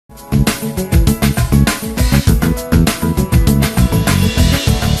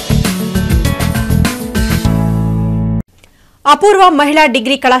అపూర్వ మహిళా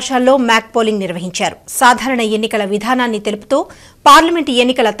డిగ్రీ కళాశాలలో Mac polling నిర్వహించారు. సాధారణ ఎన్నికల విధానాన్ని తెలుపుతూ పార్లమెంటు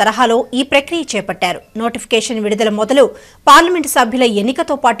ఎన్నికల తరహాలో ఈ ప్రక్రియ చేపట్టారు. నోటిఫికేషన్ విడుదల మొదలు పార్లమెంటు సభ్యుల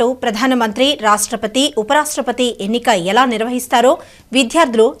ఎన్నికతో పాటు ప్రధానమంత్రి, రాష్ట్రపతి, ఉపరాష్ట్రపతి ఎన్నిక ఎలా నిర్వహిస్తారో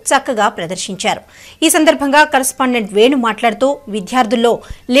విద్యార్థులు చక్కగా ప్రదర్శించారు. ఈ సందర్భంగా కరెస్పాండెంట్ వేణు మాట్లాడుతూ విద్యార్థుల్లో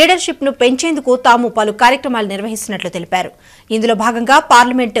లీడర్షిప్ ను పెంచేందుకు తాము పలు కార్యక్రమాలు నిర్వహిస్తున్నట్లు తెలిపారు. ఇందులో భాగంగా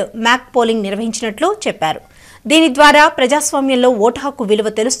పార్లమెంటు మ్యాక్ పోలింగ్ నిర్వహించినట్లు చెప్పారు. దీని ద్వారా ప్రజాస్వామ్యంలో ఓటు హక్కు విలువ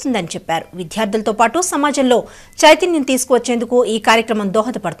తెలుస్తుందని చెప్పారు. విద్యార్థులతో పాటు సమాజంలో చైతన్యం తీసుకువచ్చేందుకు ఈ కార్యక్రమం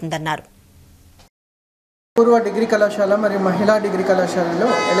దోహదపడుతుందన్నారు. పూర్వ డిగ్రీ కళాశాల మరియు మహిళా డిగ్రీ కళాశాలలో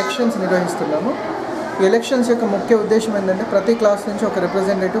ఎలక్షన్స్ నిర్వహిస్తున్నాము. ఈ ఎలక్షన్స్ యొక్క ముఖ్య ఉద్దేశం ఏంటంటే ప్రతి క్లాస్ నుంచి ఒక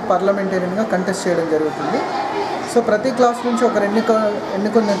రిప్రజెంటేటివ్ పార్లమెంటేరియన్గా కంటెస్ట్ చేయడం జరుగుతుంది. సో ప్రతి క్లాస్ నుంచి ఒకరు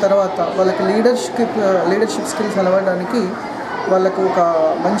ఎన్నుకున్న తర్వాత వాళ్ళకి లీడర్షిప్ స్కిల్స్ అలవడానికి వాళ్ళకు ఒక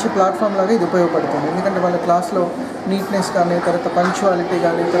మంచి ప్లాట్ఫామ్ లాగా ఇది ఉపయోగపడుతుంది. ఎందుకంటే వాళ్ళ క్లాస్లో నీట్నెస్ కానీ, తర్వాత పంక్చువాలిటీ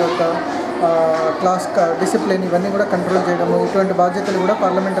కానీ, తర్వాత క్లాస్ డిసిప్లిన్ ఇవన్నీ కూడా కంట్రోల్ చేయడము, ఇటువంటి బాధ్యతలు కూడా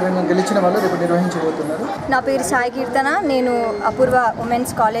పార్లమెంటరీగా గెలిచిన వాళ్ళు రేపు నిర్వహించబోతున్నారు. నా పేరు సాయి కీర్తన. నేను అపూర్వ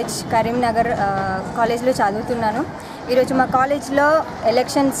ఉమెన్స్ కాలేజ్ కరీంనగర్ కాలేజ్లో చదువుతున్నాను. ఈరోజు మా కాలేజ్లో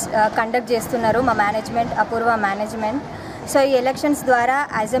ఎలక్షన్స్ కండక్ట్ చేస్తున్నారు మా మేనేజ్మెంట్, అపూర్వ మేనేజ్మెంట్. సో ఈ ఎలక్షన్స్ ద్వారా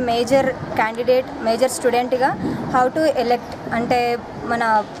as a major candidate, major స్టూడెంట్గా హౌ టు ఎలెక్ట్ అంటే మన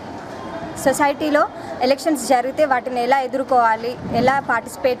సొసైటీలో ఎలక్షన్స్ జరిగితే వాటిని ఎలా ఎదుర్కోవాలి, ఎలా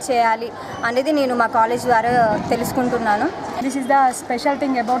పార్టిసిపేట్ చేయాలి అనేది నేను మా కాలేజ్ ద్వారా తెలుసుకుంటున్నాను. This is the special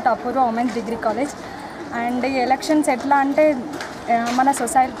thing about Apurva women's degree college. And ఈ ఎలక్షన్స్ ఎట్లా అంటే మన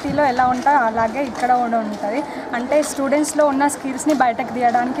సొసైటీలో ఎలా ఉంటాయో అలాగే ఇక్కడ కూడా ఉంటుంది. అంటే స్టూడెంట్స్లో ఉన్న స్కిల్స్ని బయటకు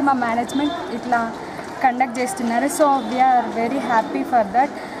తీయడానికి మా మేనేజ్మెంట్ ఇట్లా कंडक्ट చేస్తున్నారు. So we are very happy for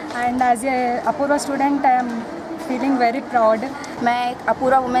that and as a Apurva స్టూडेंट I am feeling very proud. मैं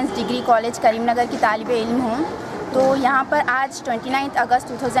Apoorva women's degree college Karimnagar की तालिबे इल्म हूँ. तो यहाँ पर आज 29 अगस्त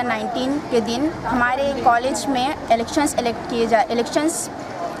 2019 के दिन हमारे कॉलेज में इलेक्शंस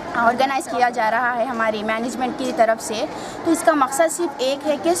ऑर्गेनाइज़ किया जा रहा है हमारी मैनेजमेंट की तरफ से. तो इसका मकसद सिर्फ एक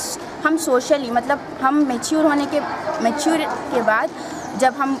है कि हम सोशली मतलब हम मैच्योर के बाद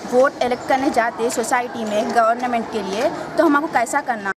जब हम वोट इलेक्ट करने जाते हैं सोसाइटी में गवर्नमेंट के लिए, तो हमको कैसा करना